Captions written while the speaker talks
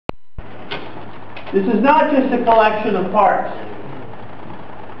This is not just a collection of parts.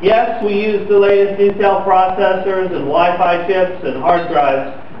 Yes, we use the latest Intel processors and Wi-Fi chips and hard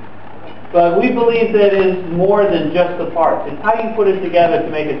drives, but we believe that it is more than just the parts. It's how you put it together to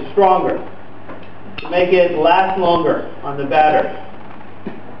make it stronger, to make it last longer on the battery,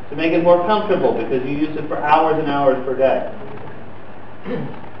 to make it more comfortable because you use it for hours and hours per day.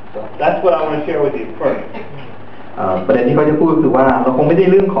 So that's what I want to share with you first. ประเด็นที่เขาจะพูดคือว่าเราคงไม่ได้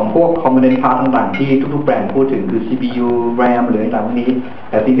เรื่องของพวก component part ต่างๆที่ทุกๆแบรนด์พูดถึงคือ CPU RAM หรือต่างๆพวกนี้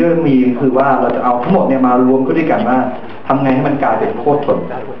แต่สิ่งที่มีคือว่าเราจะเอาทั้งหมดเนี่ยมารวมเข้าด้วยกันว่าทำไงให้มันกลายเป็นโคตรทน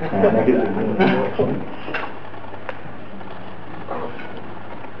นั่นคือสิ่งที่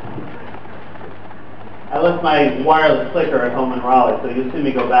I left my wireless clicker at home in Raleigh, so you'll see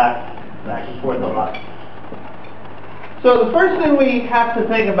me go back and forth a lot. So the first thing we have to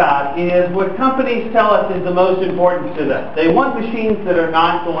think about is what companies tell us is the most important to them. They want machines that are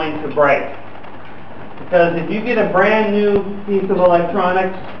not going to break. Because if you get a brand new piece of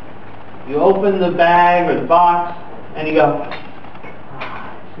electronics, you open the bag or the box and you go,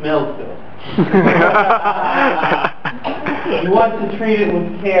 it smells good. You want to treat it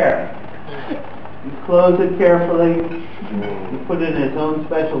with care. You close it carefully, you put it in its own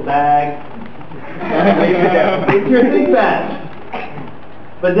special bag. It's your ThinkPad.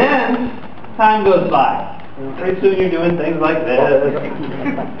 But then, time goes by. Pretty soon you're doing things like this.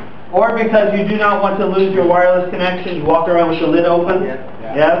 Or because you do not want to lose your wireless connection, you walk around with the lid open.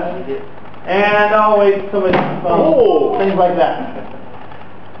 Yes? And, oh wait, somebody's phone. Things like that.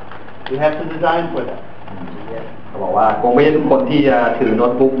 You have to design for that. เขาบอกว่าคงไม่ใช่ทุกคนที่จะถือโน้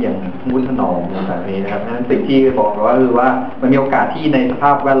ตบุ๊กอย่างมุ้นถนอมแบบนี้นะครับเพราะฉะนั้นสิ่งที่บอกว่าคือว่ามันมีโอกาสที่ในสภ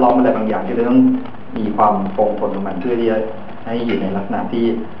าพแวดล้อมอะไรบางอย่างที่จะต้องมีความคงทนของมันเพื่อที่จะให้อยู่ในลักษณะที่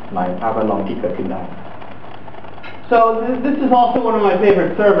หลายสภาพแวดล้อมที่เกิดขึ้นได้ So this is also one of my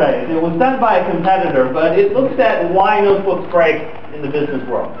favorite surveys. It was done by a competitor, but it looks at why notebooks break in the business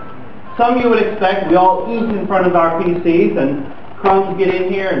world. Some you would expect, we all eat in front of our PCs and crumbs get in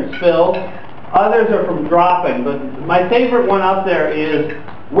here and spill. Others are from dropping, but my favorite one up there is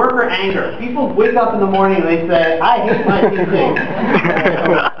worker anger. People wake up in the morning and they say, I hate my PC.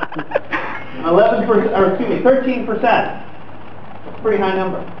 11%, or excuse me, 13%. That's a pretty high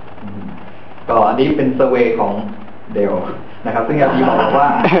number. ก็อันนี้เป็นเซอร์เวย์ของเดลนะครับซึ่งอย่างที่บอกว่า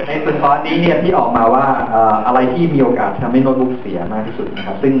ในส่วนตอนนี้เนี่ยที่ออกมาว่าอะไรที่มีโอกาสทำให้โน้ตบุ๊กเสียมากที่สุดนะค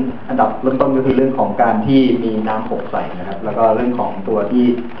รับซึ่งอันดับเริ่มต้นก็คือเรื่องของการที่มีน้ำหกใส่นะครับแล้วก็เรื่องของตัวที่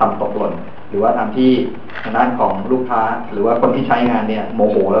ทำตกหล่นหรือว่าทำที่ทางด้านของลูกค้าหรือว่าคนที่ใช้งานเนี่ยโม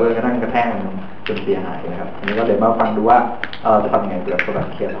โหแล้วก็กระทั่งกระแทกมันจนเสียหายนะครับอันนี้ก็เดี๋ยวมาฟังดูว่าจะทำยังไงเกี่ยวกับตัว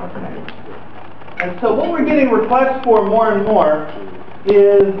เคสของขนาดนี้ And so what we're getting requests for more and more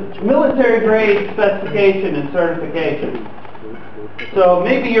is military grade specification and certification. So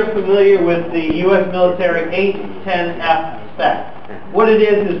maybe you're familiar with the U.S. military 810F spec. What it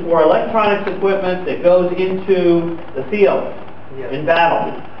is for electronics equipment that goes into the field in battle,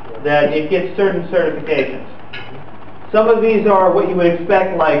 that it gets certain certifications. Some of these are what you would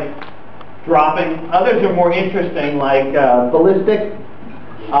expect, like dropping. Others are more interesting, like ballistic,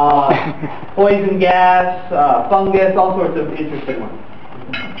 poison gas, fungus, all sorts of interesting ones.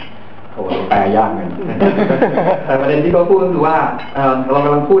 โอ้แปลยากเหมือนกันแต่ประเด็นที่เขาพูดก็คือว่าเราก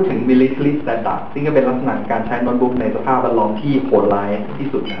ำลังพูดถึง military standard ซึ่งก็เป็นลักษณะการใช้โน้ตบุ๊กในสภาพแวดล้อมที่โหดร้ายที่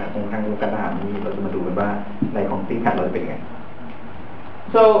สุดนะฮะของทางการทหารนี้เราจะมาดูกันว่าในของ ThinkPad เราจะเป็นไง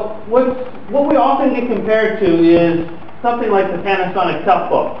So what we often get compared to is something like the Panasonic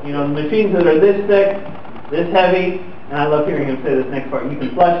Toughbook. You know, the machines that are this thick, this heavy, and I love hearing him say this next part. You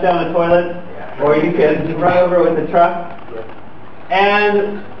can flush down a toilet, or you can run over with a truck.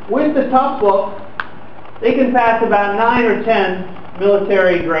 And with the Toughbook, they can pass about 9 or 10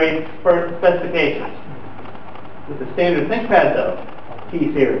 military-grade specifications. With the standard ThinkPad, though,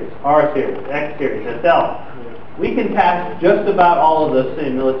 T series, R series, X series, SL, we can pass just about all of those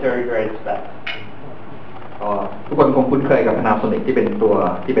same military-grade specs. ทุกคนคงคุ้นเคยกับ Panasonic ที่เป็นตัว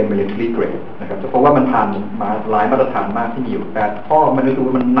ที่เป็น military grade นะครับเพราะว่ามันผ่านมาหลายมาตรฐานมากที่มีอยู่แต่ข้อมันก็คือ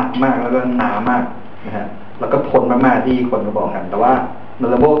มันหนักมากแล้วก็หนามากนะฮะแล้วก็ทนมากๆที่คนเขาบอกกันแต่ว่าใน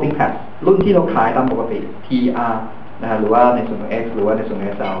ระบบ ThinkPad รุ่นที่เราขายตามปกติ TR นะฮะหรือว่าในส่วนของ X หรือว่าในส่วนของ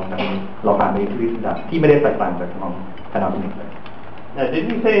SL นะครับเราผ่าน military standard ที่ไม่ได้แตกต่างจากของ Panasonic เลย Now,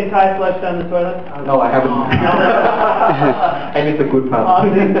 did you say Ty flushed down the toilet? No, I haven't. I missed a good part.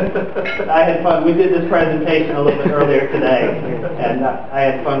 I had fun. We did this presentation a little bit earlier today, and I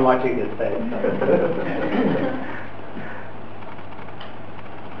had fun watching his face.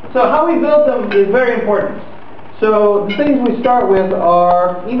 So how we build them is very important. So the things we start with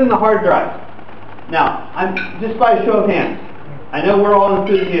are even the hard drive. Now, just by a show of hands, I know we're all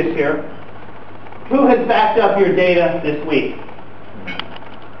enthusiasts here. Who has backed up your data this week?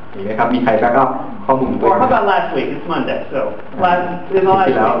 มีไหมครับ มีใครแบ็กอัพข้อมูลตัว Or how about last week? It's Monday, so in the last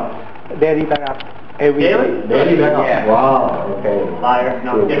ที่แล้ว week. Daily backup. Every Daily? Daily backup Yeah. ว้าวโอเค Liar.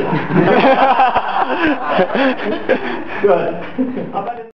 No, I'm kidding. Good. How about